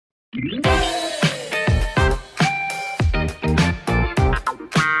Hi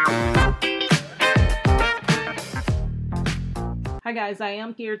guys, I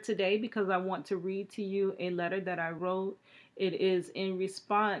am here today because I want to read to you a letter that I wrote. It is in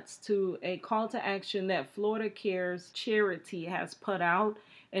response to a call to action that Florida Cares charity has put out,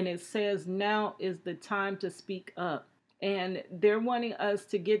 and it says now is the time to speak up. And they're wanting us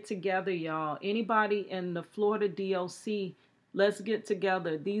to get together, y'all. Anybody in the Florida DOC, let's get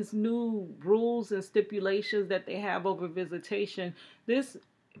together. These new rules and stipulations that they have over visitation, this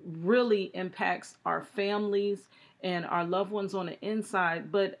really impacts our families and our loved ones on the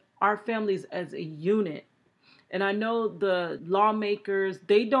inside, but our families as a unit. And I know the lawmakers,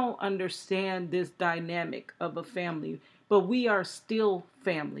 they don't understand this dynamic of a family, but we are still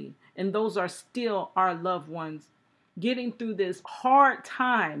family, and those are still our loved ones. Getting through this hard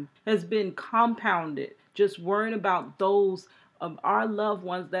time has been compounded, just worrying about those of our loved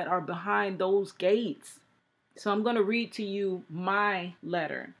ones that are behind those gates. So I'm going to read to you my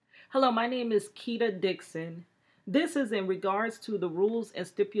letter. Hello, my name is Keita Dixon. This is in regards to the rules and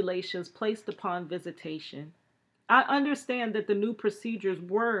stipulations placed upon visitation. I understand that the new procedures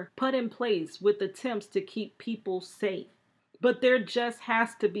were put in place with attempts to keep people safe, but there just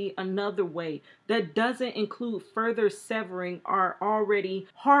has to be another way that doesn't include further severing our already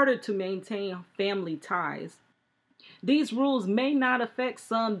harder to maintain family ties. These rules may not affect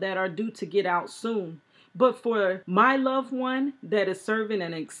some that are due to get out soon, but for my loved one that is serving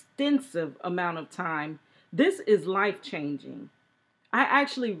an extensive amount of time, this is life-changing. I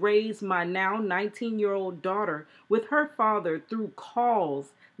actually raised my now 19-year-old daughter with her father through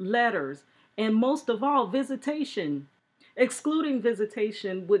calls, letters, and most of all, visitation. Excluding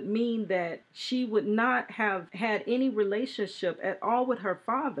visitation would mean that she would not have had any relationship at all with her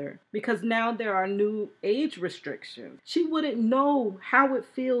father because now there are new age restrictions. She wouldn't know how it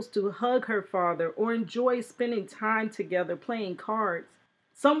feels to hug her father or enjoy spending time together playing cards.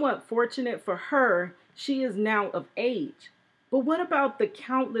 Somewhat fortunate for her, she is now of age. But what about the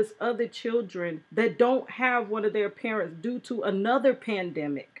countless other children that don't have one of their parents due to another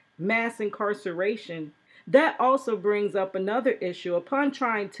pandemic, mass incarceration? That also brings up another issue. Upon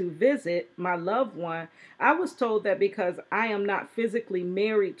trying to visit my loved one, I was told that because I am not physically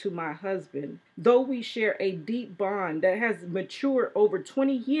married to my husband, though we share a deep bond that has matured over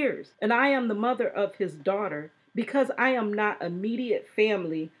 20 years, and I am the mother of his daughter, because I am not immediate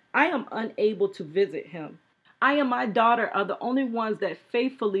family, I am unable to visit him. I and my daughter are the only ones that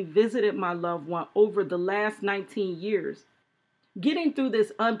faithfully visited my loved one over the last 19 years. Getting through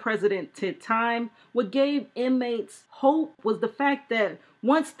this unprecedented time, what gave inmates hope was the fact that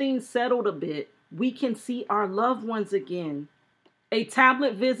once things settled a bit, we can see our loved ones again. A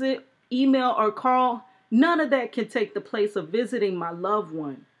tablet visit, email, or call, none of that can take the place of visiting my loved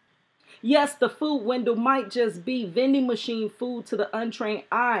one. Yes, the food window might just be vending machine food to the untrained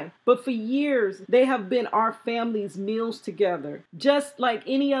eye, but for years, they have been our family's meals together, just like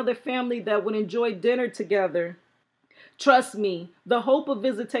any other family that would enjoy dinner together. Trust me, the hope of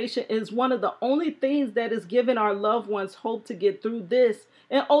visitation is one of the only things that is giving our loved ones hope to get through this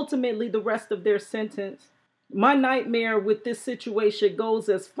and ultimately the rest of their sentence. My nightmare with this situation goes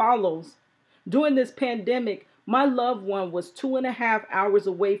as follows. During this pandemic, my loved one was 2.5 hours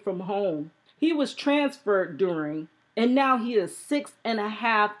away from home. He was transferred during, and now he is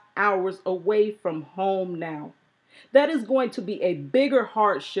 6.5 hours away from home now. That is going to be a bigger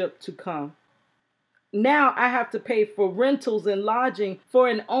hardship to come. Now I have to pay for rentals and lodging for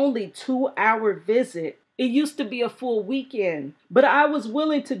an only 2-hour visit. It used to be a full weekend, but I was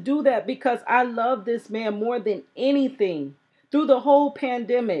willing to do that because I love this man more than anything. Through the whole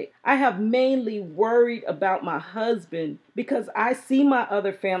pandemic, I have mainly worried about my husband because I see my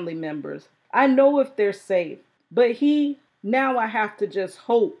other family members. I know if they're safe, but now I have to just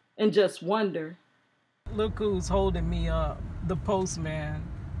hope and just wonder. Look who's holding me up, the postman.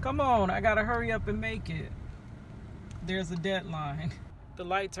 Come on, I gotta hurry up and make it. There's a deadline. The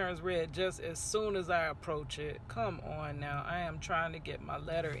light turns red just as soon as I approach it. Come on now, I am trying to get my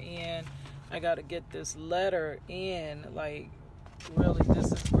letter in. I gotta get this letter in, really,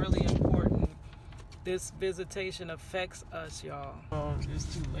 this is really important. This visitation affects us, y'all. Oh, it's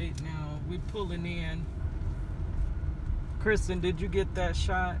too late now. We're pulling in. Kristen, did you get that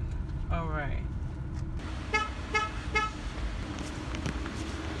shot? All right.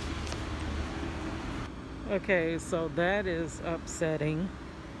 Okay, so that is upsetting.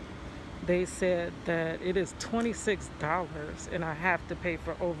 They said that it is $26 and I have to pay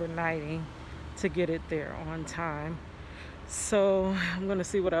for overnighting to get it there on time. So I'm gonna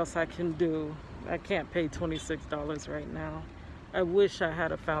see what else I can do. I can't pay $26 right now. I wish I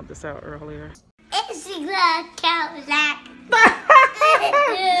had found this out earlier. It's a Cadillac.